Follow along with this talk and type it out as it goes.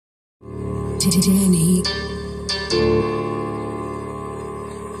Danny.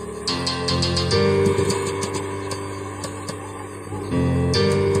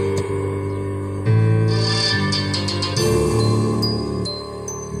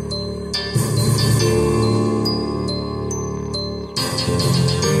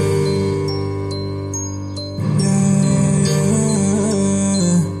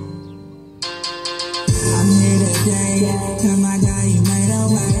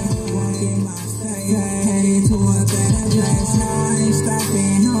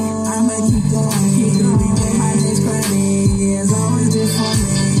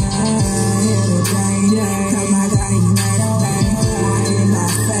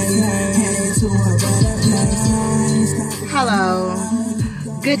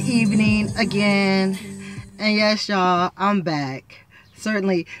 Good evening again, and yes, y'all, I'm back.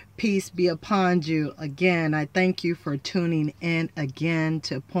 Certainly, peace be upon you again. I thank you for tuning in again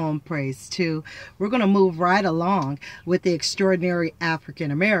to Poem Praise 2. We're going to move right along with the extraordinary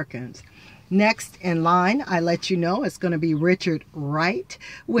African Americans. Next in line, I let you know it's going to be Richard Wright,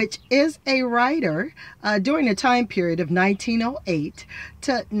 which is a writer during the time period of 1908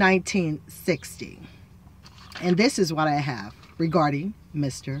 to 1960. And this is what I have regarding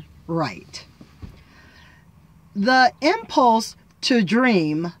Mr. Wright. The impulse to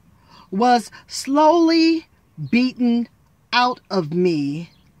dream was slowly beaten out of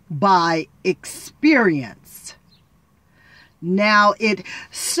me by experience. Now it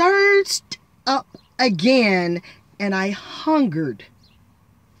surged up again, and I hungered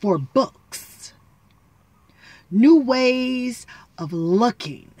for books, new ways of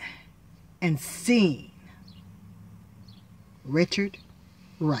looking and seeing. Richard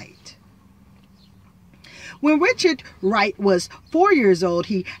Wright. When Richard Wright was 4 years old,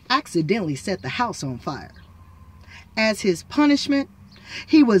 he accidentally set the house on fire. As his punishment,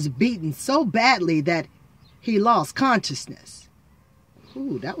 he was beaten so badly that he lost consciousness.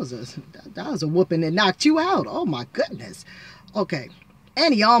 Ooh, that was a whooping that knocked you out. Oh my goodness. Okay,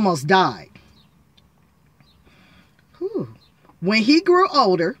 and he almost died. Ooh. When he grew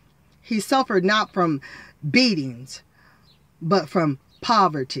older, he suffered not from beatings, but from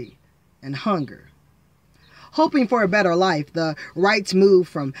poverty and hunger. Hoping for a better life, the Wrights moved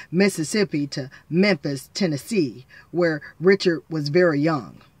from Mississippi to Memphis, Tennessee, where Richard was very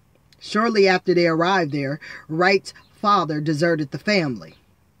young. Shortly after they arrived there, Wright's father deserted the family.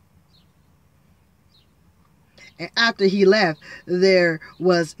 And after he left, there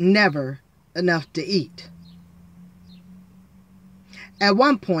was never enough to eat. At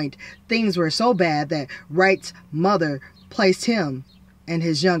one point, things were so bad that Wright's mother placed him and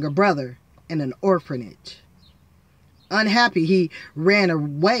his younger brother in an orphanage. Unhappy, he ran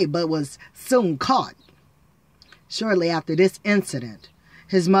away but was soon caught. Shortly after this incident,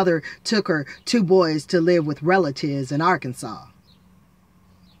 his mother took her two boys to live with relatives in Arkansas.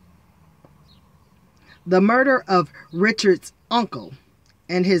 The murder of Richard's uncle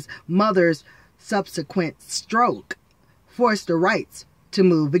and his mother's subsequent stroke forced the Wrights to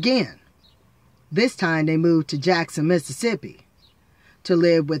move again. This time they moved to Jackson, Mississippi, to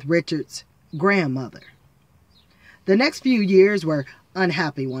live with Richard's grandmother. The next few years were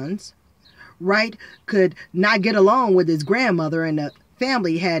unhappy ones. Wright could not get along with his grandmother, and the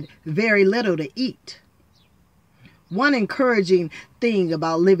family had very little to eat. One encouraging thing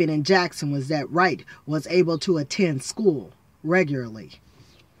about living in Jackson was that Wright was able to attend school regularly.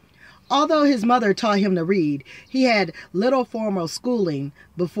 Although his mother taught him to read, he had little formal schooling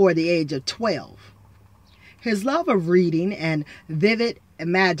before the age of 12. His love of reading and vivid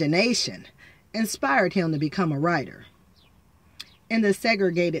imagination inspired him to become a writer. In the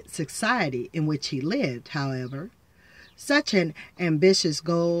segregated society in which he lived, however, such an ambitious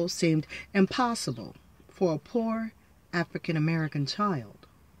goal seemed impossible for a poor African American child.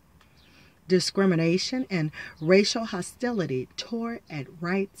 Discrimination and racial hostility tore at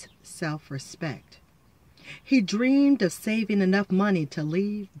Wright's self-respect. He dreamed of saving enough money to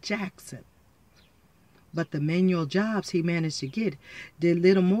leave Jackson, but the manual jobs he managed to get did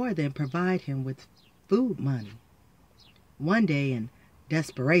little more than provide him with food money. One day, in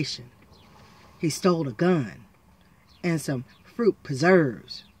desperation, he stole a gun and some fruit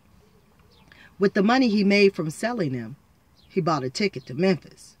preserves. With the money he made from selling them, he bought a ticket to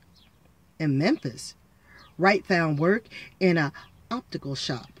Memphis. In Memphis, Wright found work in an optical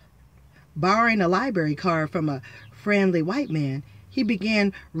shop. Borrowing a library card from a friendly white man, he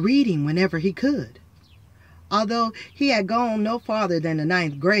began reading whenever he could. Although he had gone no farther than the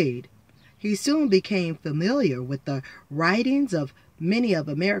 9th grade, he soon became familiar with the writings of many of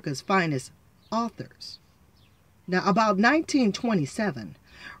America's finest authors. Now, about 1927,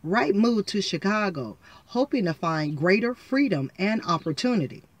 Wright moved to Chicago, hoping to find greater freedom and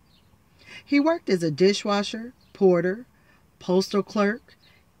opportunity. He worked as a dishwasher, porter, postal clerk,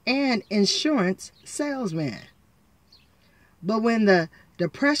 and insurance salesman. But when the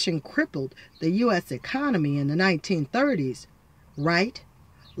Depression crippled the U.S. economy in the 1930s, Wright,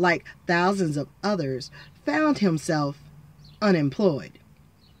 like thousands of others, found himself unemployed.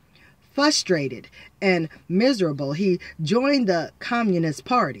 Frustrated and miserable, he joined the Communist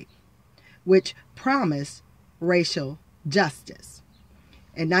Party, which promised racial justice.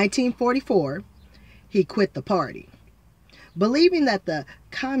 In 1944, he quit the party, believing that the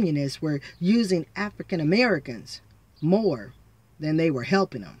communists were using African Americans more than they were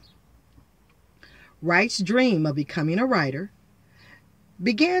helping them. Wright's dream of becoming a writer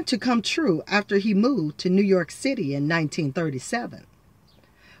began to come true after he moved to New York City in 1937.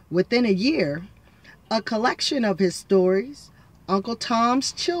 Within a year, a collection of his stories, Uncle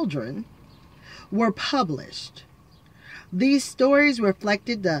Tom's Children, were published. These stories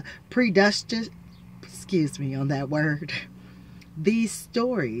reflected the These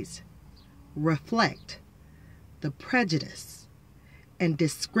stories reflect the prejudice and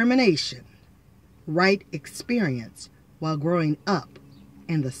discrimination Wright experienced while growing up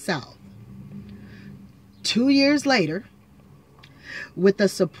in the South. 2 years later, with the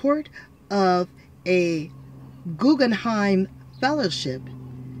support of a Guggenheim Fellowship,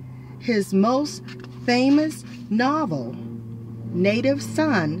 his most famous novel, Native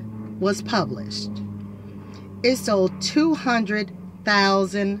Son, was published. It sold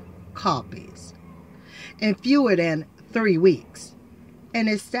 200,000 copies in fewer than 3 weeks and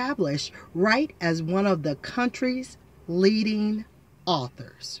established Wright as one of the country's leading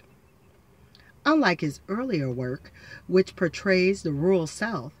authors. Unlike his earlier work, which portrays the rural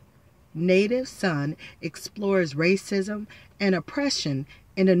South, Native Son explores racism and oppression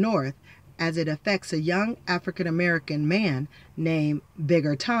in the North as it affects a young African-American man named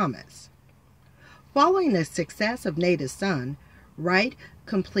Bigger Thomas. Following the success of Native Son, Wright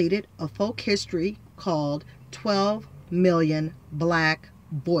completed a folk history called 12 Million Black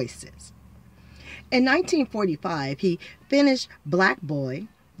Voices. In 1945, he finished Black Boy,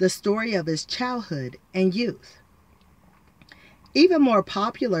 the story of his childhood and youth. Even more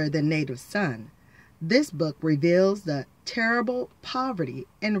popular than Native Son, this book reveals the terrible poverty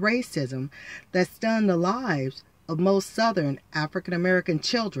and racism that stunned the lives of most Southern African American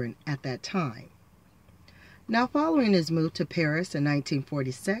children at that time. Now, following his move to Paris in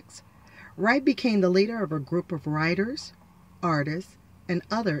 1946, Wright became the leader of a group of writers, artists, and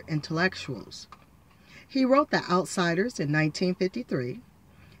other intellectuals. He wrote The Outsiders in 1953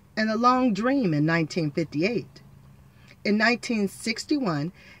 and The Long Dream in 1958. In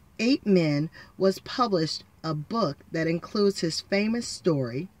 1961, 8 Men was published, a book that includes his famous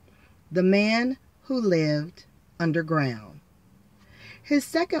story, The Man Who Lived Underground. His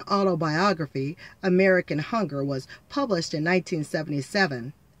second autobiography, American Hunger, was published in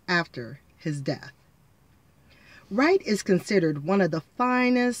 1977 after his death. Wright is considered one of the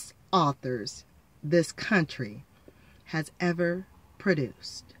finest authors this country has ever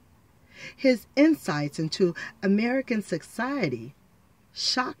produced. His insights into American society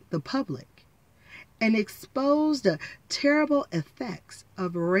shocked the public and exposed the terrible effects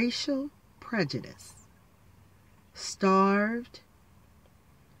of racial prejudice. Starved,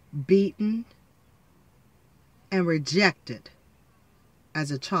 beaten, and rejected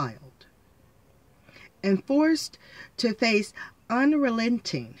as a child, and forced to face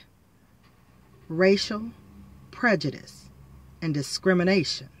unrelenting racial prejudice and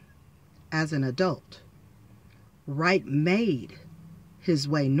discrimination as an adult, Wright made his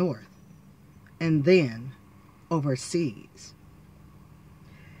way north and then overseas.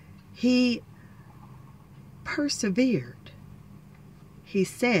 He persevered. He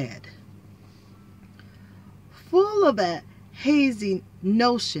said, full of a hazy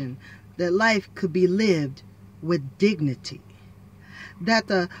notion that life could be lived with dignity, that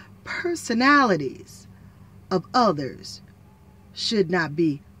the personalities of others should not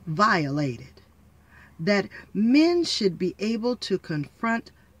be violated, that men should be able to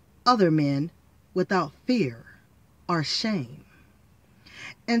confront other men without fear or shame,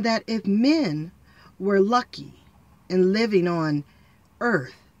 and that if men were lucky in living on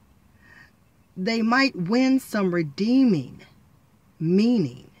earth, they might win some redeeming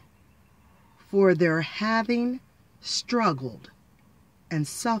meaning for their having struggled and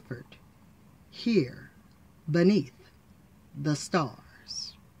suffered here beneath the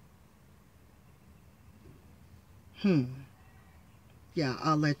stars. Yeah,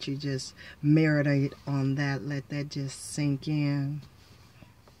 I'll let you just marinate on that. Let that just sink in.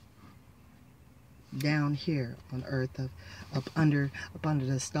 down here on earth, up under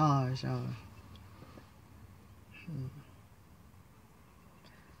the stars, y'all.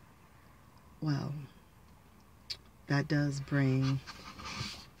 Well, that does bring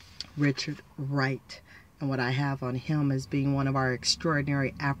Richard Wright and what I have on him as being one of our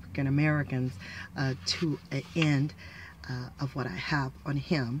extraordinary African Americans to an end of what I have on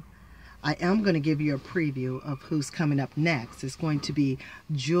him. I am going to give you a preview of who's coming up next. It's going to be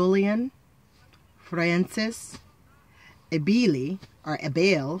Julian Francis Ebele, or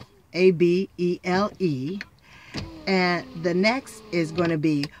Abele, A-B-E-L-E. And the next is going to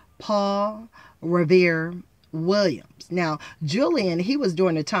be Paul Revere Williams. Now, Julian, he was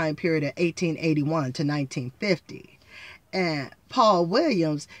during the time period of 1881 to 1950. And Paul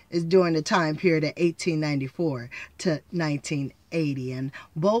Williams is during the time period of 1894 to 1980. And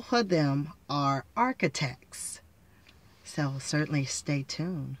both of them are architects. So certainly stay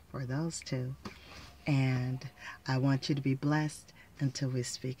tuned for those two. And I want you to be blessed until we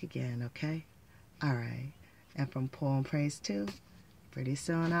speak again, okay? All right. And from Poem Praise 2, pretty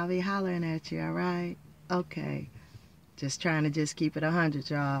soon I'll be hollering at you, all right? Okay. Just trying to just keep it 100,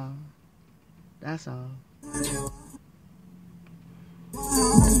 y'all. That's all.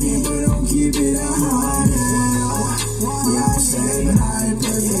 Don't keep it 100.